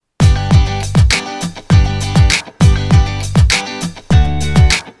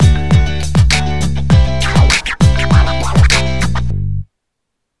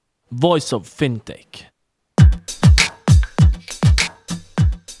Voice of Fintech.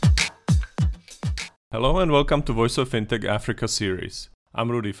 Hello and welcome to Voice of Fintech Africa series. I'm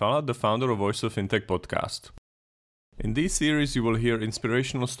Rudy Fala, the founder of Voice of Fintech podcast. In this series, you will hear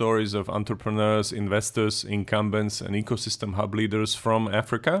inspirational stories of entrepreneurs, investors, incumbents, and ecosystem hub leaders from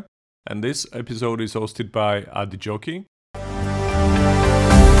Africa. And this episode is hosted by Adi Joki.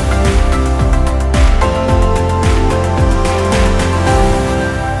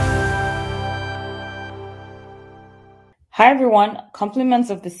 Hi everyone, compliments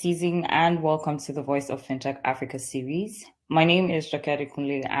of the season and welcome to the Voice of Fintech Africa series. My name is Jakeri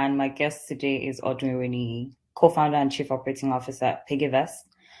Kunle and my guest today is Odun Iweni, co-founder and chief operating officer at PiggyVest,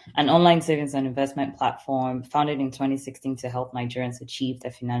 an online savings and investment platform founded in 2016 to help Nigerians achieve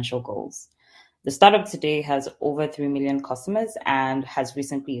their financial goals. The startup today has over 3 million customers and has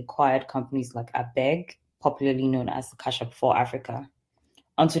recently acquired companies like Abeg, popularly known as Cash App for Africa.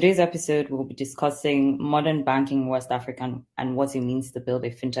 On today's episode, we'll be discussing modern banking in West Africa and what it means to build a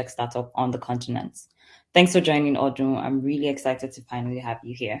fintech startup on the continent. Thanks for joining, Odun. I'm really excited to finally have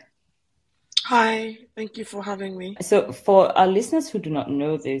you here. Hi, thank you for having me. So for our listeners who do not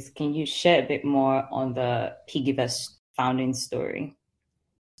know this, can you share a bit more on the PiggyVest founding story?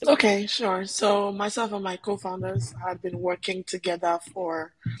 Okay, sure. So myself and my co-founders had been working together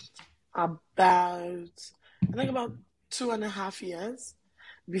for about 2.5 years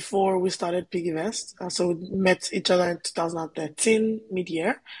before we started PiggyVest. So we met each other in 2013,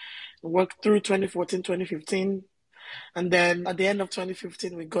 mid-year, worked through 2014, 2015. And then at the end of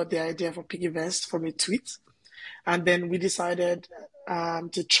 2015, we got the idea for PiggyVest from a tweet. And then we decided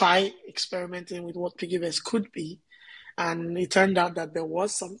to try experimenting with what PiggyVest could be. And it turned out that there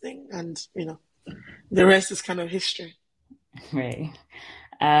was something, and the rest is kind of history. Right.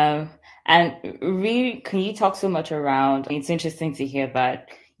 And really, can you talk so much around, it's interesting to hear that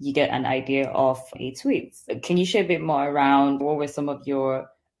you get an idea of a tweet. Can you share a bit more around what were some of your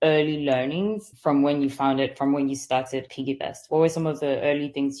early learnings from when you started PiggyVest? What were some of the early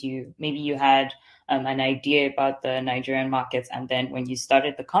things you had an idea about the Nigerian markets, and then when you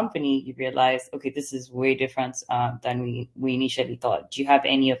started the company, you realized, okay, this is way different than we initially thought. Do you have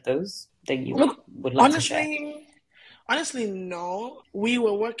any of those that you would like to share? Honestly, no. We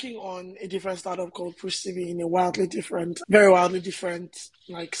were working on a different startup called PushCV in a very wildly different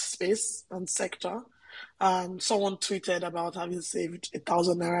space and sector. Someone tweeted about having saved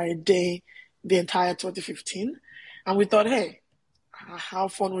 1,000 naira a day the entire 2015. And we thought, hey, how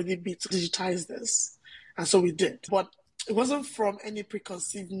fun would it be to digitize this? And so we did. But it wasn't from any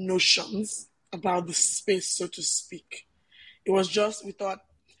preconceived notions about the space, so to speak. It was just, we thought,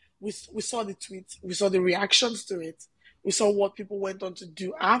 we saw the tweet, we saw the reactions to it, we saw what people went on to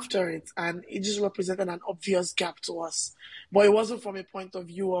do after it, and it just represented an obvious gap to us. But it wasn't from a point of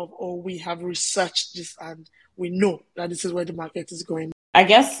view of, we have researched this and we know that this is where the market is going. I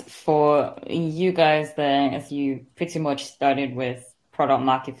guess for you guys then, as you pretty much started with product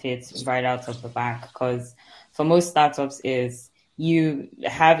market fit right out of the bank, because for most startups is you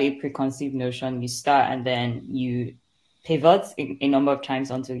have a preconceived notion, you start and then you pivot a number of times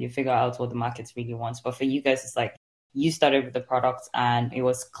until you figure out what the market really wants. But for you guys, it's like you started with the product and it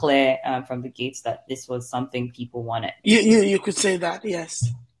was clear from the gates that this was something people wanted. You could say that, yes.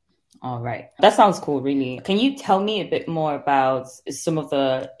 All right. That sounds cool, really. Can you tell me a bit more about some of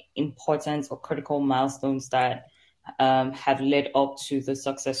the important or critical milestones that have led up to the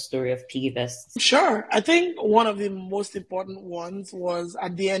success story of PiggyVest? Sure. I think one of the most important ones was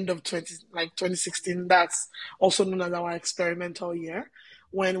at the end of 2016. That's also known as our experimental year,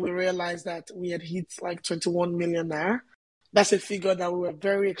 when we realized that we had hit 21 million naira. That's a figure that we were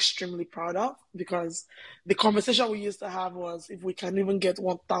very extremely proud of, because the conversation we used to have was, if we can even get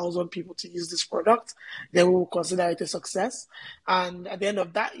 1,000 people to use this product, then we will consider it a success. And at the end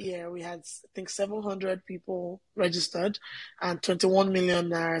of that year, we had, I think, 700 people registered and 21 million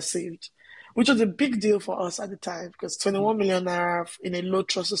naira saved, which was a big deal for us at the time, because 21 million naira in a low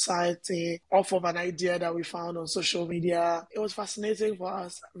trust society off of an idea that we found on social media, it was fascinating for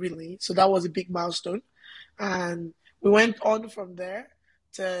us, really. So that was a big milestone. And we went on from there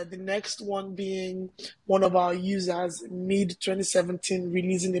to the next one being one of our users mid-2017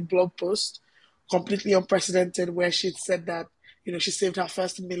 releasing a blog post, completely unprecedented, where she said that she saved her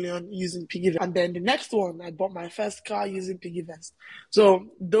first million using PiggyVest. And then the next one, I bought my first car using PiggyVest. So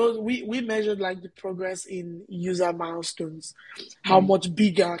those we measured the progress in user milestones. How much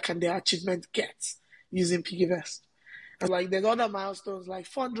bigger can their achievement get using PiggyVest? Like there's other milestones like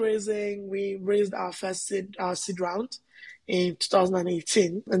fundraising. We raised our seed round in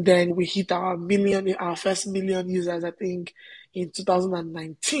 2018, and then we hit our first million users, I think, in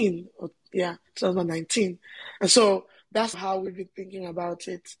 2019. Yeah, 2019. And so that's how we've been thinking about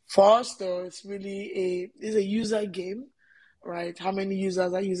it. For us, though, it's really it's a user game, right? How many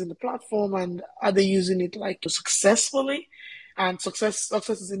users are using the platform, and are they using it like successfully? And success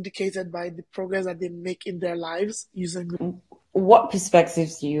is indicated by the progress that they make in their lives using it. What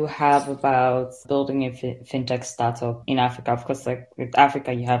perspectives do you have about building a fintech startup in Africa? Of course, like with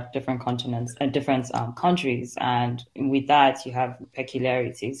Africa, you have different continents and different countries, and with that, you have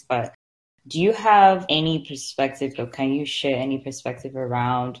peculiarities. But do you have any perspective, or can you share any perspective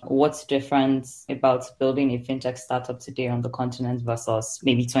around what's different about building a fintech startup today on the continent versus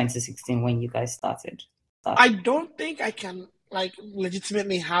maybe 2016 when you guys started? I don't think I can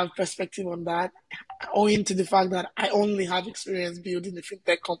legitimately have perspective on that, owing to the fact that I only have experience building a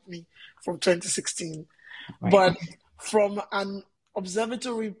fintech company from 2016. Right. But from an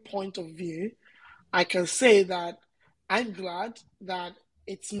observatory point of view, I can say that I'm glad that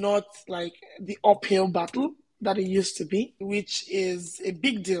it's not like the uphill battle that it used to be, which is a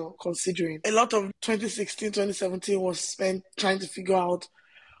big deal considering a lot of 2016, 2017 was spent trying to figure out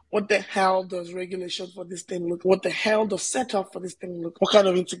what the hell does regulation for this thing look? What the hell does setup for this thing look? What kind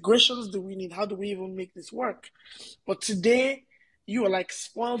of integrations do we need? How do we even make this work? But today, you are like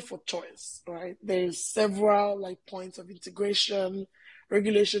spoiled for choice, right? There's several points of integration.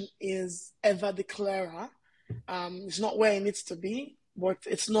 Regulation is ever the clearer. It's not where it needs to be, but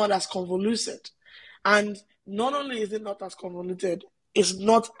it's not as convoluted. And not only is it not as convoluted, it's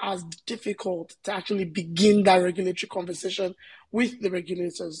not as difficult to actually begin that regulatory conversation with the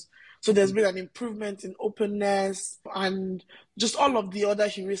regulators. So there's been an improvement in openness and just all of the other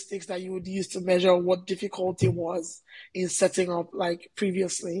heuristics that you would use to measure what difficulty was in setting up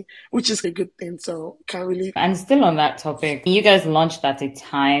previously, which is a good thing. So can't really. And still on that topic, you guys launched at a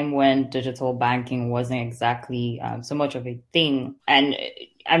time when digital banking wasn't exactly so much of a thing. And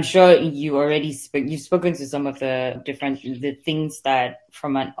I'm sure you've spoken to some of the things that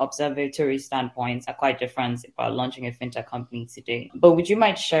from an observatory standpoint are quite different about launching a fintech company today. But would you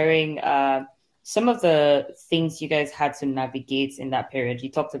mind sharing some of the things you guys had to navigate in that period? You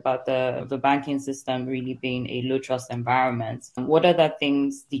talked about the banking system really being a low trust environment. What other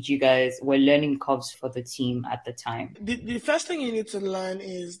things were learning curves for the team at the time? The first thing you need to learn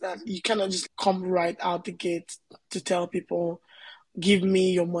is that you cannot just come right out the gate to tell people, give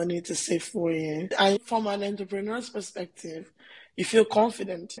me your money to save for you. And from an entrepreneur's perspective, you feel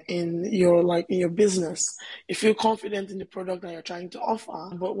confident in your business. You feel confident in the product that you're trying to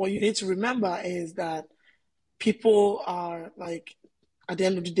offer. But what you need to remember is that people are at the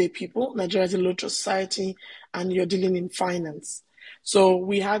end of the day, Nigeria is a low trust society, and you're dealing in finance. So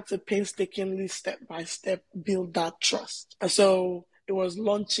we had to painstakingly, step by step, build that trust. And so it was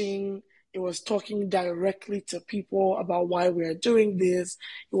launching. It was talking directly to people about why we are doing this.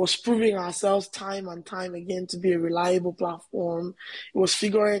 It was proving ourselves time and time again to be a reliable platform. It was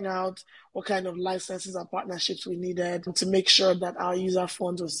figuring out what kind of licenses and partnerships we needed to make sure that our user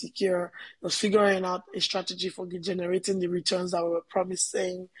funds were secure. It was figuring out a strategy for generating the returns that we were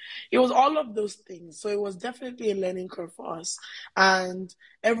promising. It was all of those things. So it was definitely a learning curve for us. And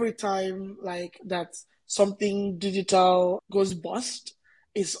every time that something digital goes bust,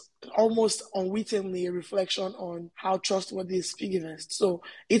 is almost unwittingly a reflection on how trustworthy is Piggyvest. So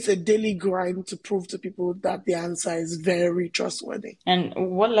it's a daily grind to prove to people that the answer is very trustworthy. And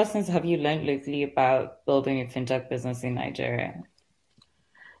what lessons have you learned lately about building a fintech business in Nigeria?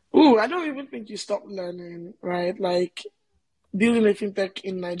 I don't even think you stop learning, right? Building a fintech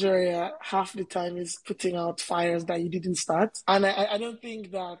in Nigeria, half the time is putting out fires that you didn't start. And I don't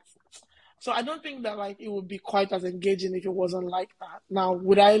think that. So I don't think that it would be quite as engaging if it wasn't like that. Now,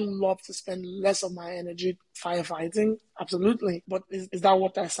 would I love to spend less of my energy firefighting? Absolutely. But is that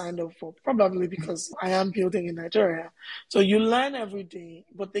what I signed up for? Probably, because I am building in Nigeria. So you learn every day.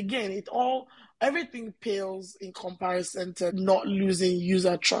 But again, everything pales in comparison to not losing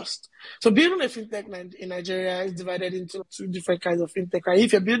user trust. So building a fintech in Nigeria is divided into two different kinds of fintech. Right?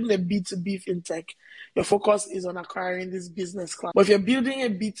 If you're building a B2B fintech, your focus is on acquiring this business class. But if you're building a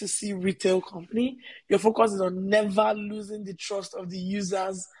B2C retail company, your focus is on never losing the trust of the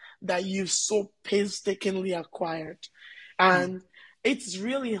users that you've so painstakingly acquired. And it's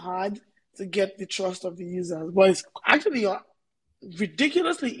really hard to get the trust of the users, but it's actually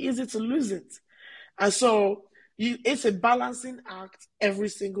ridiculously easy to lose it. And so it's a balancing act every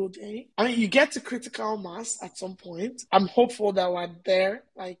single day. I mean, you get to critical mass at some point. I'm hopeful that we're there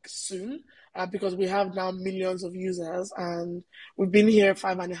like soon because we have now millions of users and we've been here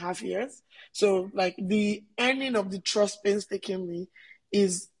 5.5 years. So like the earning of the trust painstakingly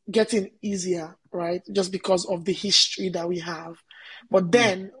is getting easier, right? Just because of the history that we have. But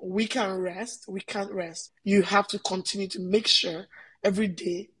then we can't rest. You have to continue to make sure every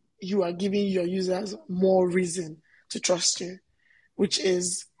day you are giving your users more reason to trust you, which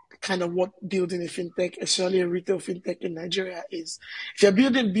is kind of what building a fintech, especially a retail fintech in Nigeria is. If you're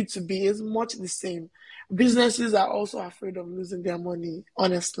building B2B, it's much the same. Businesses are also afraid of losing their money,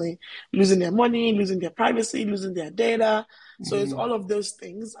 honestly. Losing their money, losing their privacy, losing their data. So it's all of those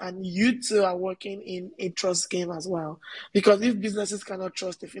things. And you two are working in a trust game as well. Because if businesses cannot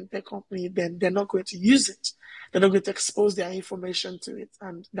trust a fintech company, then they're not going to use it. They're not going to expose their information to it.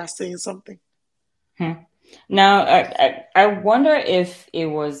 And that's saying something. Now, I wonder if it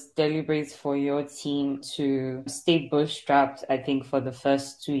was deliberate for your team to stay bootstrapped, I think, for the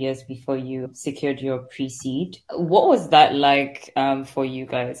first 2 years before you secured your pre-seed. What was that like for you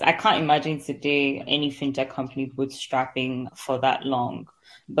guys? I can't imagine today any fintech company bootstrapping for that long.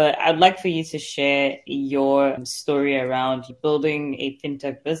 But I'd like for you to share your story around building a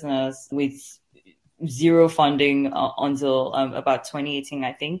fintech business with zero funding until about 2018,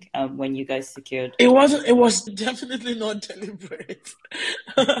 I think, when you guys secured. It was definitely not deliberate.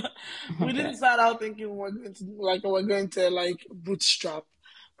 We didn't start out thinking we're going to bootstrap,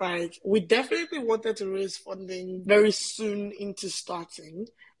 right? We definitely wanted to raise funding very soon into starting.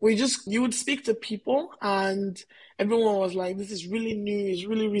 You would speak to people and everyone was like, this is really new, it's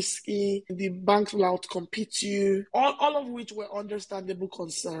really risky, the banks will outcompete you, all of which were understandable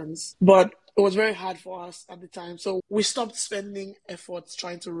concerns. But it was very hard for us at the time. So we stopped spending efforts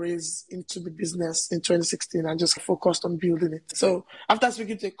trying to raise into the business in 2016 and just focused on building it. So after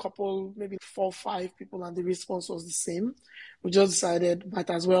speaking to a couple, maybe 4 or 5 people, and the response was the same, we just decided might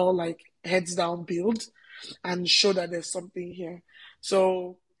as well heads down build and show that there's something here.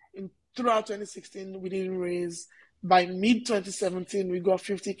 So throughout 2016, we didn't raise. By mid-2017, we got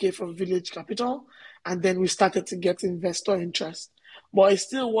 50K from Village Capital, and then we started to get investor interest. But it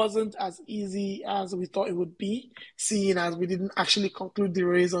still wasn't as easy as we thought it would be, seeing as we didn't actually conclude the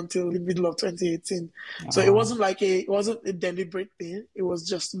raise until the middle of 2018. So it wasn't a deliberate thing. It was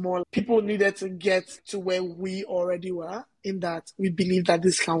just more people needed to get to where we already were, in that we believe that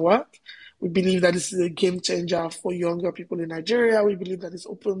this can work. We believe that this is a game changer for younger people in Nigeria. We believe that this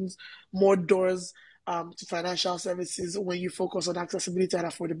opens more doors to financial services when you focus on accessibility and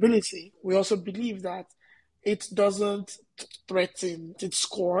affordability. We also believe that it doesn't threaten its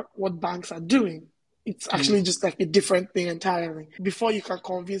core what banks are doing. It's actually just a different thing entirely. Before you can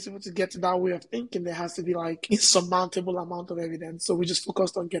convince people to get to that way of thinking, there has to be insurmountable amount of evidence. So we just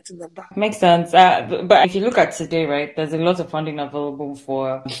focused on getting them back. Makes sense. But if you look at today, right, there's a lot of funding available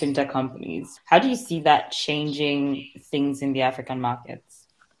for fintech companies. How do you see that changing things in the African markets?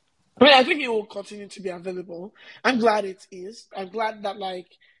 I think it will continue to be available. I'm glad it is. I'm glad that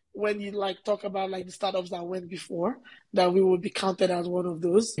when you talk about the startups that went before, that we will be counted as one of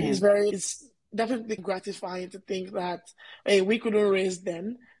those. It's definitely gratifying to think that, hey, we couldn't raise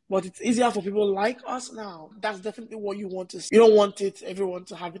then, but it's easier for people like us now. That's definitely what you want to see. You don't want everyone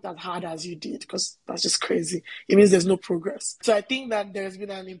to have it as hard as you did, because that's just crazy. It means there's no progress. So I think that there's been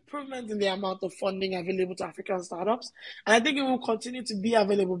an improvement in the amount of funding available to African startups. And I think it will continue to be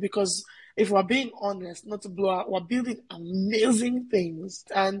available because if we're being honest, not to blow out, we're building amazing things.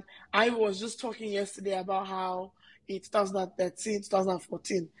 And I was just talking yesterday about how in 2013,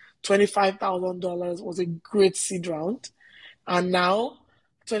 2014, $25,000 was a great seed round. And now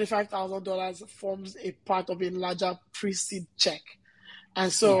 $25,000 forms a part of a larger pre-seed check.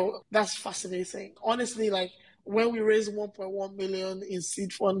 And so that's fascinating. Honestly, when we raised 1.1 million in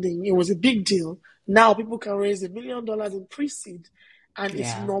seed funding, it was a big deal. Now people can raise $1 million in pre-seed and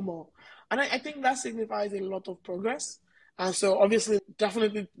it's normal. And I think that signifies a lot of progress. And so obviously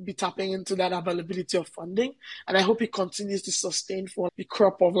definitely be tapping into that availability of funding. And I hope it continues to sustain for the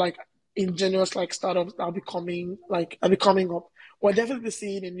crop of ingenious startups that will be coming up. We're definitely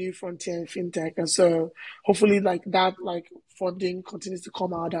seeing a new frontier in fintech. And so hopefully that funding continues to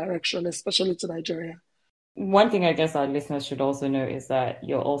come our direction, especially to Nigeria. One thing I guess our listeners should also know is that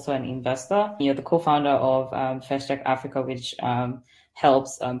you're also an investor. You're the co-founder of FestTech Africa, which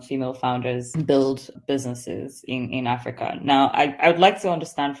helps female founders build businesses in Africa. Now, I would like to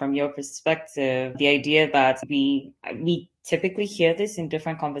understand from your perspective the idea that we typically hear this in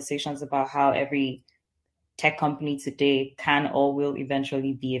different conversations about how every tech company today can or will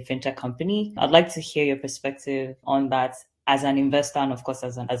eventually be a fintech company? I'd like to hear your perspective on that as an investor and, of course,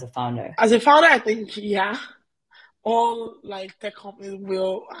 as a founder. As a founder, I think, yeah, all like tech companies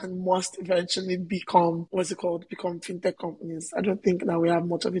will and must eventually become become fintech companies. I don't think that we have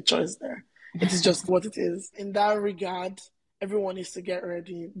much of a choice there. It is just what it is. In that regard, everyone needs to get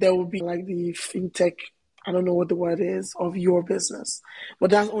ready. There will be like the fintech, I don't know what the word is, of your business. But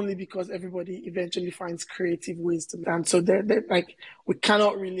that's only because everybody eventually finds creative ways to, and so they're like, we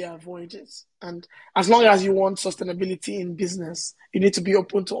cannot really avoid it. And as long as you want sustainability in business, you need to be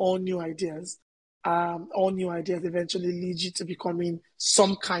open to all new ideas. All new ideas eventually lead you to becoming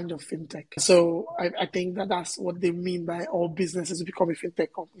some kind of fintech. So I think that that's what they mean by all businesses become a fintech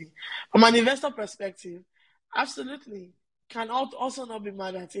company. From an investor perspective, absolutely. Can also not be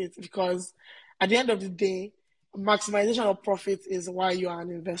mad at it, because at the end of the day, maximization of profit is why you are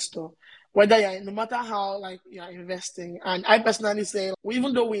an investor. Whether no matter how like you are investing, and I personally say,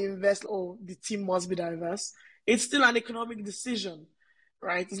 even though we invest, the team must be diverse, it's still an economic decision.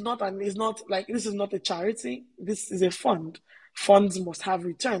 Right? It's not like, this is not a charity. This is a fund. Funds must have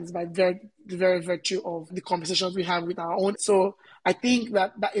returns by the very virtue of the conversations we have with our own. So I think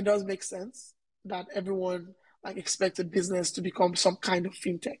that it does make sense that everyone like expects a business to become some kind of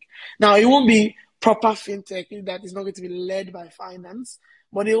fintech. Now, it won't be proper fintech that is not going to be led by finance,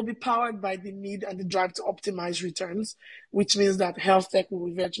 but it will be powered by the need and the drive to optimize returns, which means that health tech will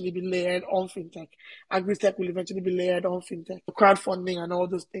eventually be layered on fintech. Agri-tech will eventually be layered on fintech. Crowdfunding and all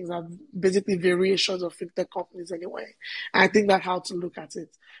those things are basically variations of fintech companies anyway. And I think that's how to look at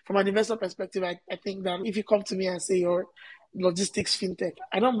it. From an investor perspective, I think that if you come to me and say you're logistics fintech,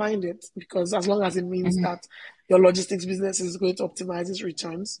 I don't mind it, because as long as it means that your logistics business is going to optimize its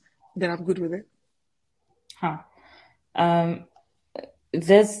returns, then I'm good with it.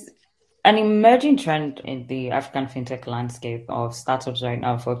 There's an emerging trend in the African fintech landscape of startups right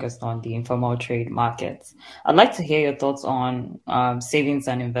now focused on the informal trade markets. I'd like to hear your thoughts on savings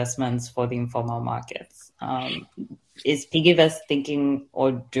and investments for the informal markets. Is PiggyVest thinking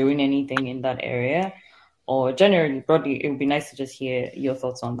or doing anything in that area? Or generally, broadly, it would be nice to just hear your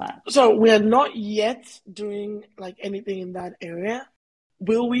thoughts on that. So we are not yet doing like anything in that area.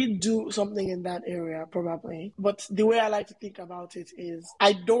 Will we do something in that area? Probably. But the way I like to think about it is,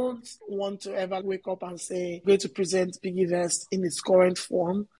 I don't want to ever wake up and say, I'm going to present PiggyVest in its current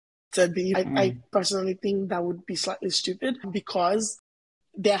form. I personally think that would be slightly stupid, because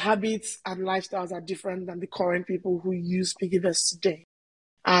their habits and lifestyles are different than the current people who use PiggyVest today.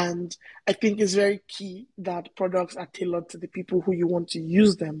 And I think it's very key that products are tailored to the people who you want to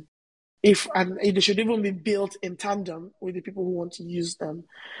use them. And they should even be built in tandem with the people who want to use them.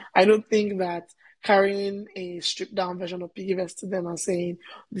 I don't think that carrying a stripped down version of PiggyVest to them and saying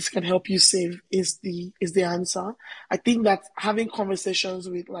this can help you save is the answer. I think that having conversations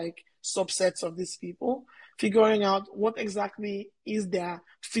with like subsets of these people, figuring out what exactly is their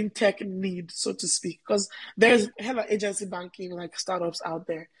fintech need, so to speak, because there's hella agency banking like startups out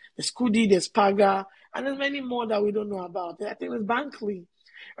there. There's Kudi, there's Paga, and there's many more that we don't know about. I think there's Bankly.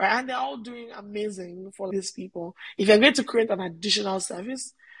 Right? And they're all doing amazing for these people. If you're going to create an additional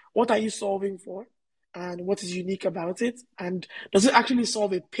service, what are you solving for? And what is unique about it? And does it actually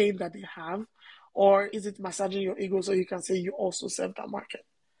solve a pain that they have? Or is it massaging your ego so you can say you also serve that market?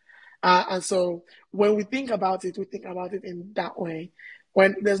 And so when we think about it, we think about it in that way.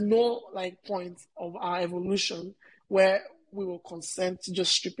 When there's no like point of our evolution where we will consent to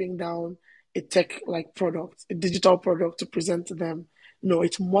just stripping down a tech like product, a digital product to present to them. No,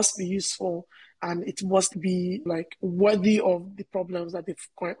 it must be useful and it must be like worthy of the problems that they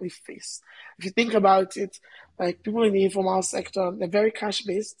currently face. If you think about it, like people in the informal sector, they're very cash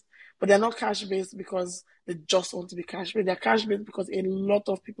based, but they're not cash based because they just want to be cash based. They're cash based because a lot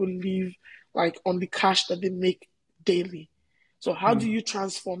of people live like on the cash that they make daily. So how do you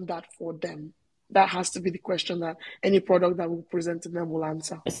transform that for them? That has to be the question that any product that we present to them will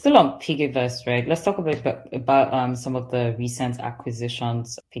answer. It's still on PiggyVest, right? Let's talk about some of the recent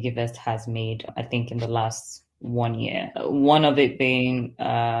acquisitions PiggyVest has made, I think, in the last 1 year. One of it being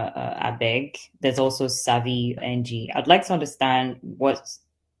Abeg. There's also Savvy NG. I'd like to understand what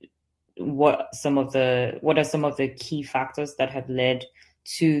are some of the key factors that have led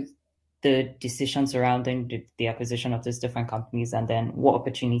to the decision surrounding the acquisition of these different companies, and then what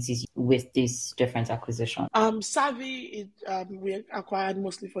opportunities with these different acquisitions? Savvy, we acquired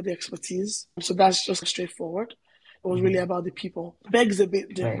mostly for the expertise. So that's just straightforward. It was really about the people. Beg's a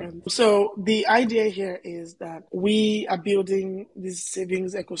bit different. Right. So the idea here is that we are building this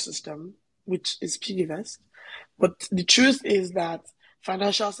savings ecosystem, which is PiggyVest. But the truth is that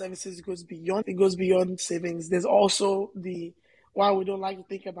financial services goes beyond, it goes beyond savings. There's also while we don't like to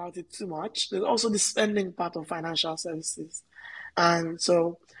think about it too much, there's also the spending part of financial services. And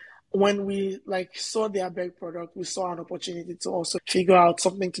so when we saw the ABEG product, we saw an opportunity to also figure out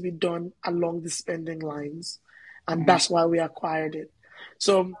something to be done along the spending lines. And that's why we acquired it.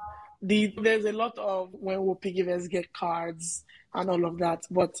 So there's a lot of when will PiggyVest get cards and all of that,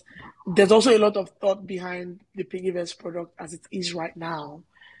 but there's also a lot of thought behind the PiggyVest product as it is right now,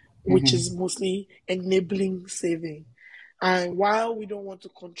 which is mostly enabling saving. And while we don't want to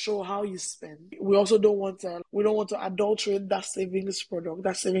control how you spend, we also don't want to adulterate that savings product,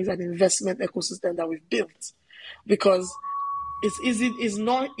 that savings and investment ecosystem that we've built, because it's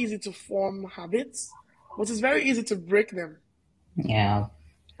not easy to form habits, but it's very easy to break them. Yeah.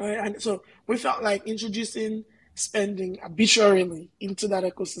 Right. And so we felt like introducing spending arbitrarily into that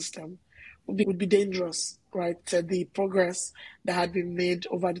ecosystem would be dangerous, right, to the progress that had been made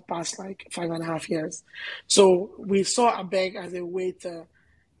over the past 5.5 years. So we saw ABEG as a way to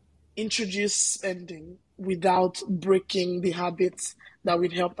introduce spending without breaking the habits that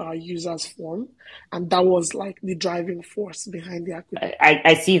would help our users form. And that was the driving force behind the acquisition.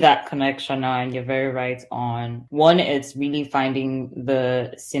 I see that connection now, and you're very right on. One, it's really finding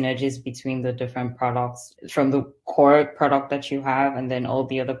the synergies between the different products from the core product that you have and then all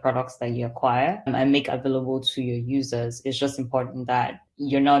the other products that you acquire and make available to your users. It's just important that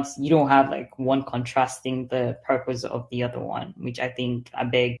you don't have one contrasting the purpose of the other one, which I think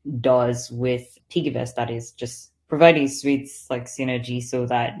ABEG does with PiggyVest, that is just providing sweet synergy so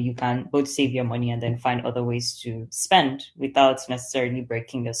that you can both save your money and then find other ways to spend without necessarily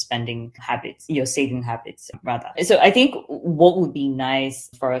breaking your spending habits, your saving habits rather. So I think what would be nice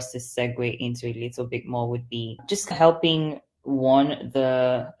for us to segue into a little bit more would be just helping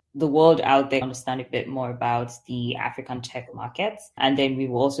the world out there understand a bit more about the African tech markets. And then we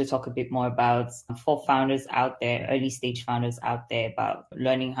will also talk a bit more about for founders out there, early stage founders out there, about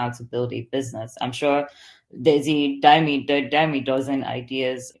learning how to build a business. I'm sure there's a dime dozen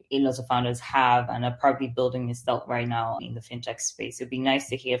ideas a lot of founders have and are probably building this out right now in the fintech space. It'd be nice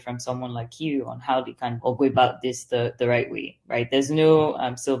to hear from someone like you on how they can go about this the right way, right? There's no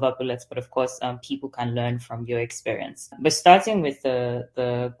silver bullets, but of course, people can learn from your experience. But starting with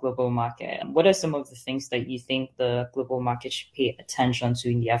the global market, what are some of the things that you think the global market should pay attention to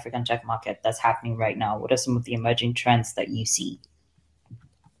in the African tech market that's happening right now? What are some of the emerging trends that you see?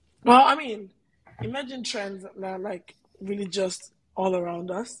 Well, I mean, emerging trends that are really just all around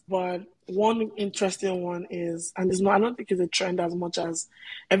us. But one interesting one is, and I don't think it's a trend as much as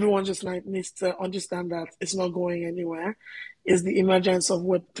everyone just needs to understand that it's not going anywhere, is the emergence of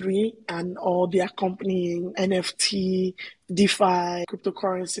Web3 and all the accompanying NFT, DeFi,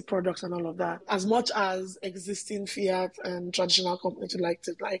 cryptocurrency products and all of that. As much as existing fiat and traditional companies would like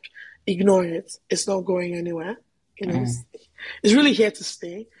to ignore it, it's not going anywhere. It's really here to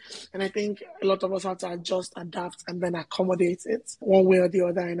stay. And I think a lot of us have to adjust, adapt, and then accommodate it one way or the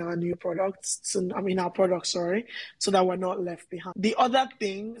other in our new products. So that we're not left behind. The other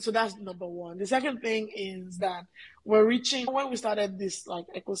thing, so that's number one. The second thing is that we're reaching, when we started this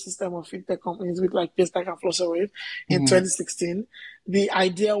ecosystem of fintech companies with Paystack and Flutterwave in 2016, the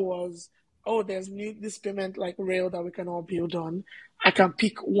idea was, there's this payment rail that we can all build on. I can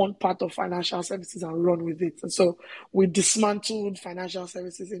pick one part of financial services and run with it. And so we dismantled financial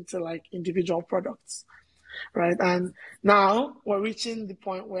services into individual products, right? And now we're reaching the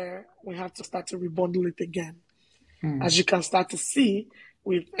point where we have to start to rebundle it again. As you can start to see,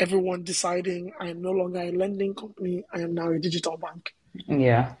 with everyone deciding, I am no longer a lending company, I am now a digital bank.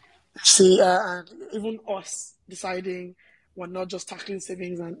 Yeah. See, and even us deciding, we're not just tackling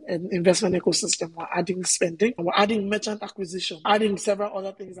savings and investment ecosystem. We're adding spending, and we're adding merchant acquisition, adding several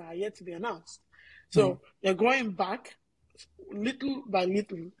other things that are yet to be announced. So you're going back little by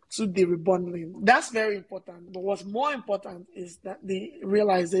little to the rebundling. That's very important. But what's more important is that the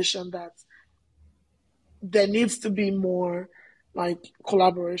realization that there needs to be more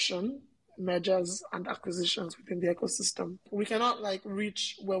collaboration, mergers and acquisitions within the ecosystem. We cannot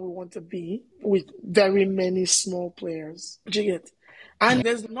reach where we want to be with very many small players. Do you get? And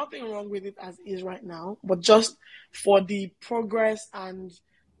there's nothing wrong with it as is right now, but just for the progress and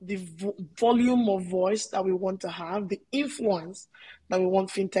the volume of voice that we want to have, the influence that we want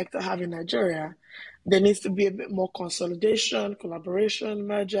fintech to have in Nigeria, there needs to be a bit more consolidation, collaboration,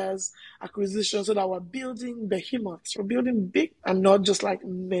 mergers, acquisition, so that we're building behemoths. We're building big and not just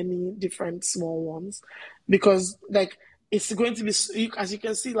many different small ones. Because it's going to be, as you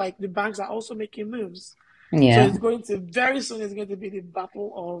can see, the banks are also making moves. Yeah. So very soon it's going to be the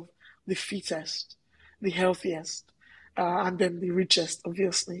battle of the fittest, the healthiest. and then the richest,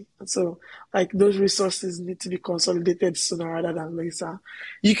 obviously. And so, like, those resources need to be consolidated sooner rather than later.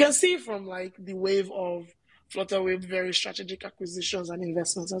 You can see from like the wave of Flutterwave very strategic acquisitions and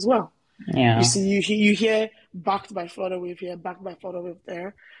investments as well. Yeah. You see, you hear backed by Flutterwave here, backed by Flutterwave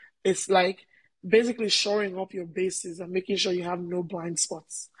there. It's like basically shoring up your bases and making sure you have no blind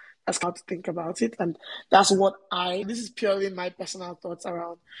spots. That's how to think about it. And that's what this is purely my personal thoughts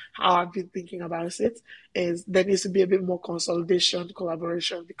around how I've been thinking about it, is there needs to be a bit more consolidation,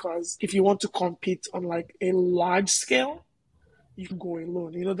 collaboration, because if you want to compete on like a large scale, you can go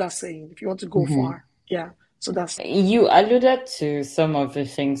alone. You know that saying, if you want to go far. Yeah. So that's... You alluded to some of the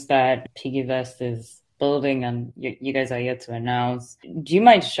things that PiggyVest is building and you guys are yet to announce. Do you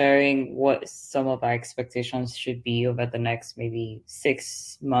mind sharing what some of our expectations should be over the next maybe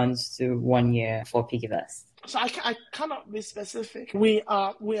 6 months to 1 year for PiggyVest? So I cannot be specific. We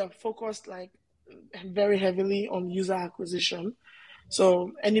are focused like very heavily on user acquisition.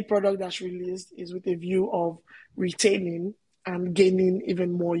 So any product that's released is with a view of retaining and gaining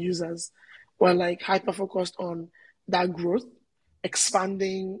even more users. We're like hyper focused on that growth,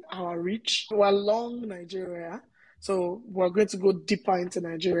 expanding our reach. We're long Nigeria, so we're going to go deeper into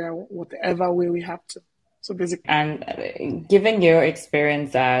Nigeria whatever way we have to. So basically, and given your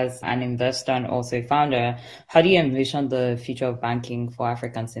experience as an investor and also a founder, how do you envision the future of banking for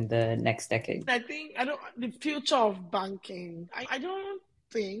Africans in the next decade? The future of banking, I don't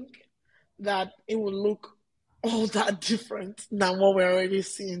think that it will look all that different than what we're already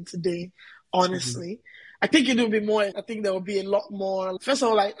seeing today, honestly. I think it will be more, I think there will be a lot more. First of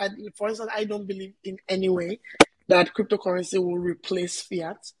all, for instance, I don't believe in any way that cryptocurrency will replace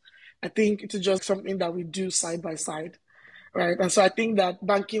fiat. I think it's just something that we do side by side, right? And so I think that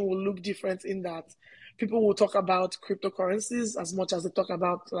banking will look different in that people will talk about cryptocurrencies as much as they talk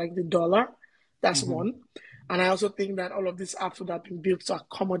about like the dollar. That's one. And I also think that all of these apps would have been built to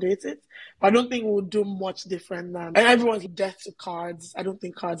accommodate it. But I don't think we'll do much different than... And everyone's deaf to cards. I don't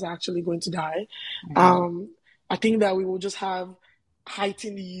think cards are actually going to die. I think that we will just have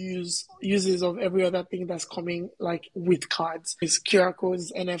heightened uses of every other thing that's coming like with cards. It's QR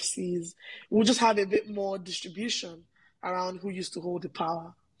codes, NFCs. We'll just have a bit more distribution around who used to hold the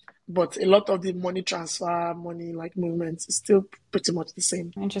power. But a lot of the money transfer, money like movements is still pretty much the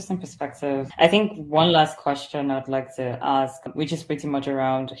same. Interesting perspective. I think one last question I'd like to ask, which is pretty much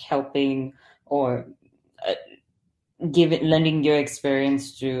around helping or lending your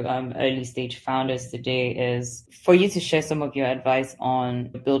experience to early stage founders today, is for you to share some of your advice on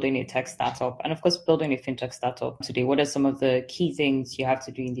building a tech startup and of course building a fintech startup today. What are some of the key things you have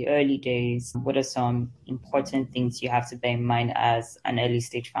to do in the early days? What are some important things you have to bear in mind as an early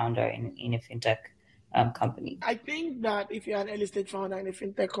stage founder in a fintech company? I think that if you're an early stage founder in a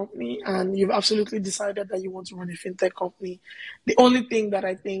fintech company and you've absolutely decided that you want to run a fintech company, the only thing that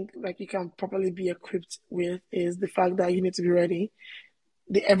I think like you can properly be equipped with is the fact that you need to be ready.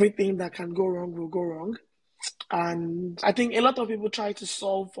 Everything that can go wrong will go wrong. And I think a lot of people try to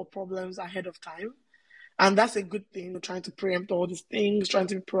solve for problems ahead of time. And that's a good thing. We're trying to preempt all these things, trying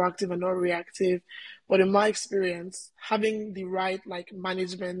to be proactive and not reactive. But in my experience, having the right like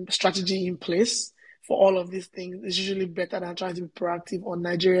management strategy in place for all of these things is usually better than trying to be proactive on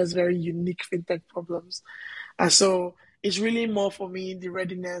Nigeria's very unique fintech problems. And so it's really more for me the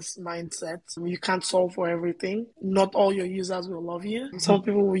readiness mindset. You can't solve for everything. Not all your users will love you. Some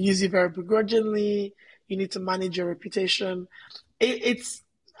people will use you very begrudgingly. You need to manage your reputation. It's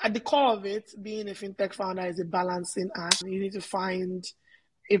at the core of it, being a fintech founder is a balancing act. You need to find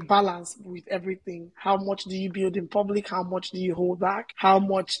a balance with everything. How much do you build in public? How much do you hold back? How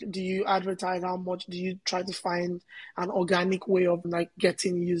much do you advertise? How much do you try to find an organic way of like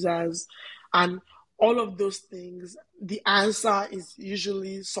getting users? And all of those things, the answer is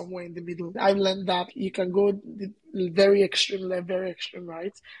usually somewhere in the middle. I've learned that you can go the very extreme left, very extreme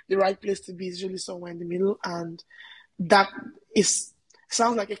right. The right place to be is usually somewhere in the middle. And that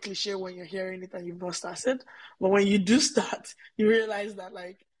sounds like a cliche when you're hearing it and you've not started. But when you do start, you realize that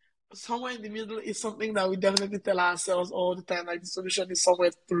like somewhere in the middle is something that we definitely tell ourselves all the time, like the solution is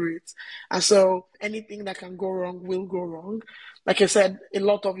somewhere through it. And so anything that can go wrong will go wrong. Like I said, a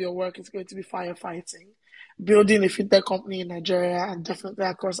lot of your work is going to be firefighting. Building a fintech company in Nigeria and definitely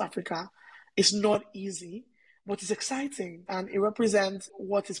across Africa is not easy, but it's exciting. And it represents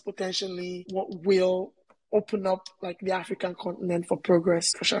what will open up like the African continent for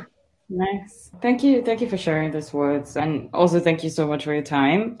progress, for sure. Nice. Thank you for sharing these words. And also thank you so much for your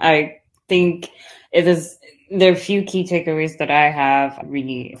time. I think there are a few key takeaways that I have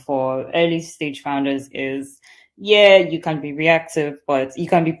really for early stage founders is yeah, you can be reactive, but you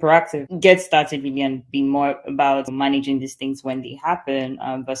can be proactive. Get started really and be more about managing these things when they happen,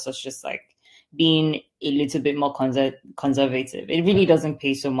 versus just like being a little bit more conservative. It really doesn't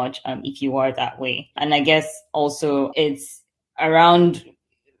pay so much if you are that way. And I guess also it's around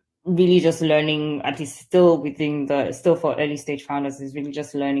really just learning, at least still for early stage founders, is really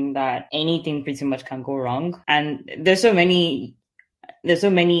just learning that anything pretty much can go wrong. And there's so many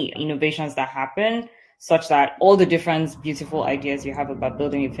innovations that happen such that all the different beautiful ideas you have about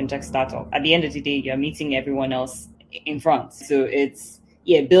building a fintech startup, at the end of the day, you're meeting everyone else in front. So it's,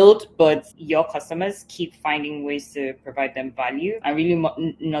 build, but your customers keep finding ways to provide them value, and really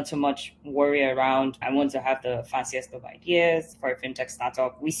not so much worry around, I want to have the fanciest of ideas for a fintech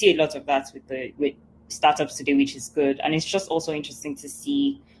startup. We see a lot of that with startups today, which is good. And it's just also interesting to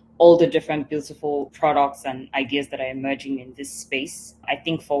see all the different beautiful products and ideas that are emerging in this space. I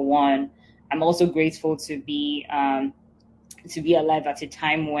think for one, I'm also grateful to be alive at a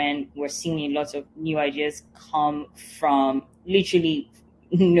time when we're seeing a lot of new ideas come from literally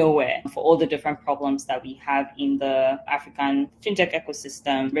nowhere, for all the different problems that we have in the African fintech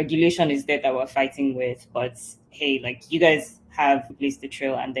ecosystem. Regulation is there that we're fighting with, but hey, like, you guys have blazed the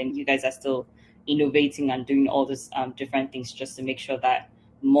trail, and then you guys are still innovating and doing all these different things just to make sure that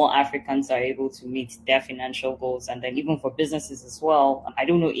more Africans are able to meet their financial goals. And then even for businesses as well. I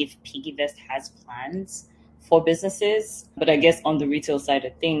don't know if PiggyVest has plans for businesses, but I guess on the retail side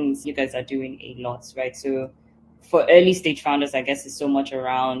of things, you guys are doing a lot, right? So for early stage founders, I guess it's so much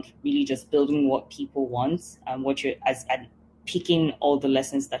around really just building what people want, and what you're and picking all the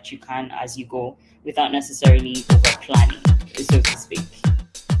lessons that you can as you go, without necessarily over planning, so to speak.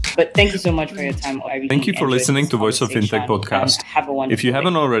 But thank you so much for your time. I really thank you for listening to Voice of Fintech podcast. Have a wonderful If you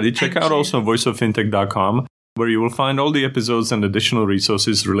haven't already, check out also voiceoffintech.com, where you will find all the episodes and additional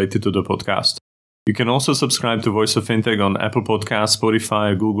resources related to the podcast. You can also subscribe to Voice of Fintech on Apple Podcasts,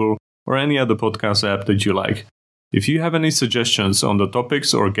 Spotify, Google, or any other podcast app that you like. If you have any suggestions on the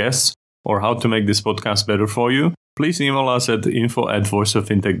topics or guests, or how to make this podcast better for you, please email us at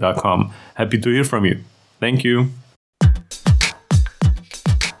info@voiceoffintech.com. Happy to hear from you. Thank you.